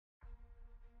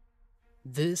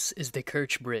This is the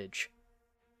Kerch Bridge.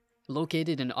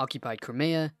 Located in occupied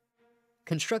Crimea,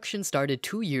 construction started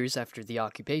 2 years after the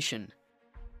occupation.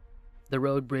 The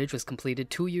road bridge was completed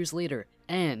 2 years later,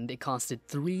 and it costed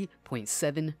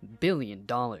 $3.7 billion.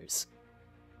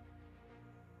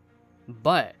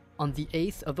 But on the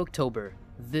 8th of October,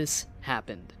 this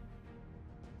happened.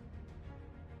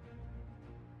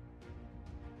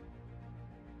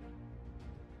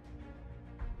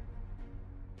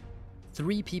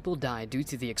 Three people died due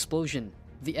to the explosion.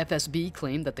 The FSB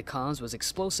claimed that the cause was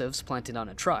explosives planted on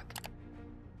a truck.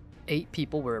 8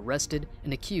 people were arrested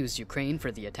and accused Ukraine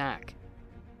for the attack.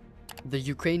 The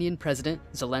Ukrainian President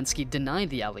Zelensky denied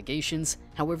the allegations.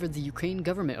 However, the Ukraine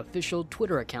government official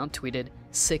Twitter account tweeted,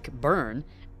 "Sick burn,"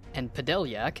 and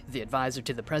Podolyak, the advisor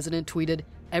to the president, tweeted,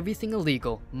 "Everything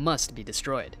illegal must be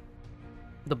destroyed."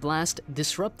 The blast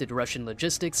disrupted Russian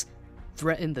logistics,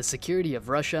 threatened the security of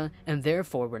Russia, and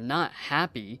therefore were not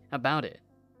happy about it.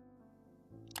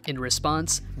 In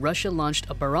response, Russia launched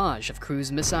a barrage of cruise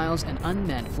missiles and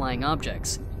unmanned flying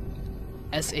objects.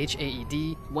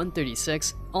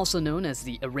 Shahed-136, also known as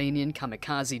the Iranian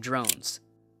kamikaze drones.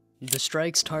 The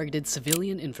strikes targeted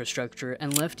civilian infrastructure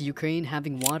and left Ukraine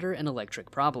having water and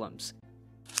electric problems.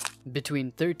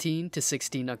 Between 13 to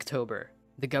 16 October,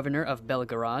 the governor of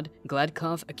Belgorod,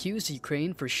 Gladkov, accused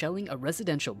Ukraine for shelling a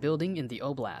residential building in the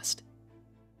oblast.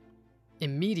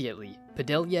 Immediately,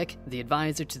 Podolyak, the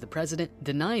advisor to the president,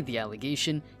 denied the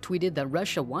allegation, tweeted that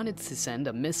Russia wanted to send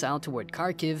a missile toward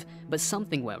Kharkiv, but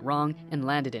something went wrong and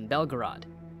landed in Belgorod.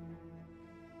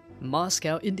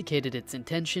 Moscow indicated its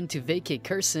intention to vacate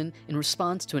Kherson in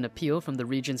response to an appeal from the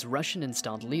region's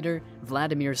Russian-installed leader,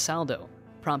 Vladimir Saldo,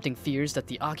 prompting fears that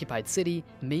the occupied city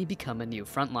may become a new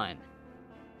frontline.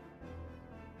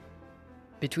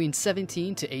 Between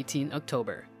 17 to 18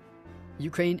 October,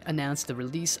 Ukraine announced the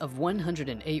release of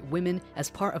 108 women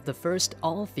as part of the first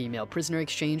all-female prisoner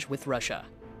exchange with Russia.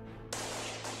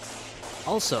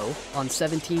 Also, on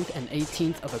 17th and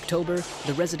 18th of October,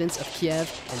 the residents of Kiev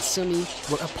and Sumy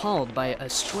were appalled by a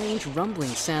strange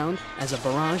rumbling sound as a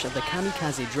barrage of the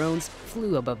kamikaze drones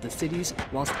flew above the cities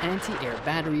whilst anti-air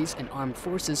batteries and armed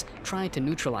forces tried to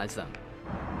neutralize them.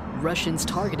 Russians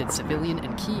targeted civilian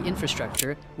and key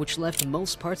infrastructure, which left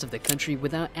most parts of the country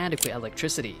without adequate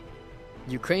electricity.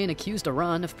 Ukraine accused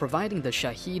Iran of providing the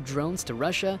Shahed drones to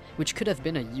Russia, which could have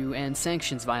been a UN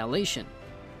sanctions violation.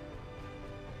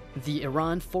 The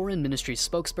Iran Foreign Ministry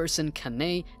spokesperson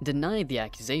Kaneh denied the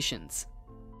accusations,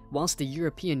 whilst the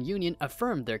European Union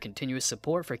affirmed their continuous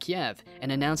support for Kiev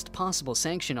and announced possible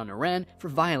sanction on Iran for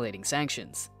violating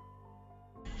sanctions.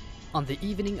 On the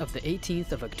evening of the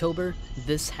 18th of October,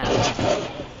 this happened.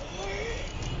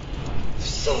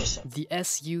 The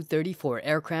Su-34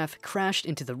 aircraft crashed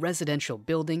into the residential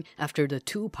building after the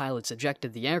 2 pilots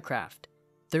ejected the aircraft.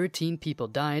 13 people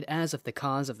died as of the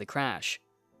cause of the crash.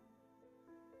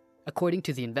 According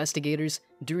to the investigators,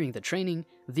 during the training,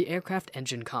 the aircraft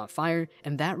engine caught fire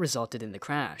and that resulted in the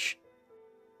crash.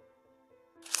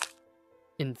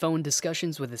 In phone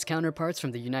discussions with his counterparts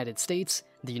from the United States,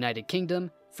 the United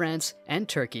Kingdom, France, and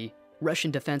Turkey,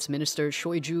 Russian Defense Minister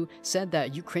Shoigu said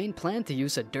that Ukraine planned to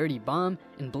use a dirty bomb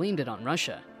and blamed it on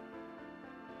Russia.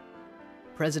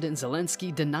 President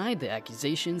Zelensky denied the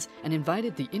accusations and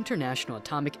invited the International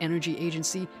Atomic Energy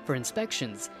Agency for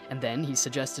inspections, and then he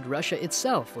suggested Russia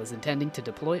itself was intending to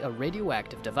deploy a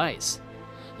radioactive device.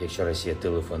 Якщо Росія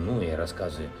телефонує і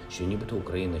розказує, що нібито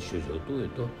Україна щось готує,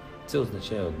 то це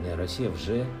означає одне: Росія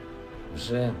вже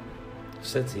все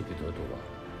це підготувала.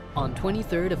 On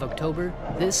 23rd of October,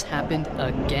 this happened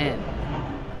again.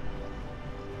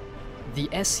 The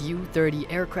Su-30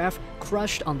 aircraft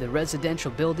crushed on the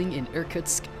residential building in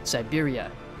Irkutsk, Siberia,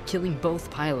 killing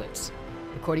both pilots.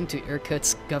 According to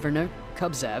Irkutsk Governor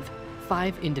Kubzev,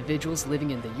 5 individuals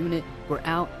living in the unit were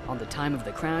out on the time of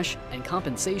the crash, and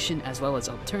compensation as well as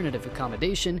alternative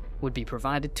accommodation would be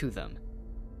provided to them.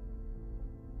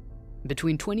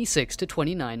 Between 26 to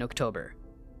 29 October,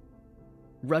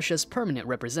 Russia's permanent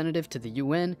representative to the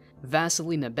UN,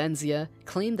 Vasily Nebenzia,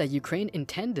 claimed that Ukraine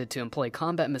intended to employ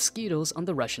combat mosquitoes on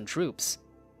the Russian troops,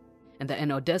 and that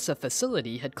an Odessa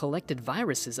facility had collected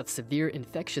viruses of severe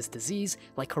infectious disease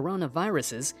like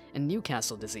coronaviruses and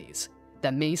Newcastle disease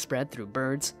that may spread through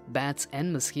birds, bats,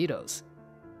 and mosquitoes.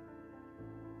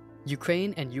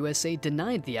 Ukraine and USA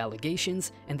denied the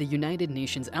allegations, and the United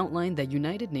Nations outlined that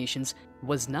United Nations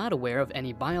was not aware of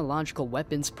any biological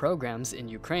weapons programs in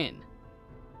Ukraine.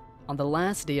 On the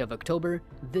last day of October,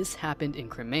 this happened in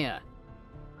Crimea.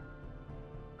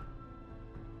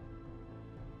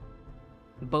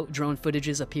 Boat drone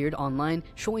footages appeared online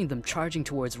showing them charging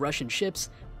towards Russian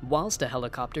ships, whilst a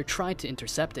helicopter tried to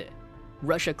intercept it.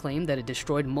 Russia claimed that it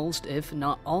destroyed most, if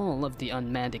not all, of the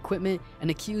unmanned equipment and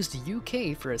accused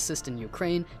UK for assisting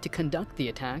Ukraine to conduct the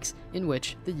attacks, in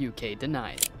which the UK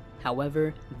denied.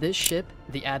 However, this ship,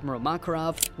 the Admiral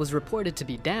Makarov, was reported to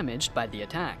be damaged by the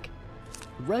attack.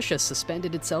 Russia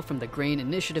suspended itself from the Grain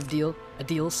Initiative deal, a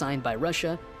deal signed by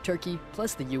Russia, Turkey,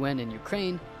 plus the UN and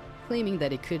Ukraine, claiming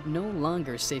that it could no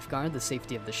longer safeguard the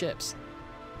safety of the ships.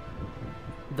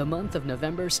 The month of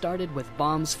November started with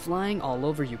bombs flying all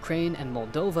over Ukraine and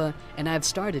Moldova, and I've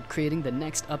started creating the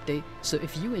next update, so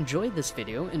if you enjoyed this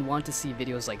video and want to see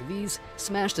videos like these,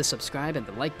 smash the subscribe and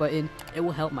the like button. It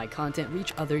will help my content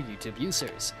reach other YouTube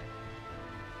users.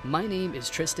 My name is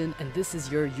Tristan, and this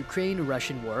is your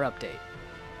Ukraine-Russian War Update.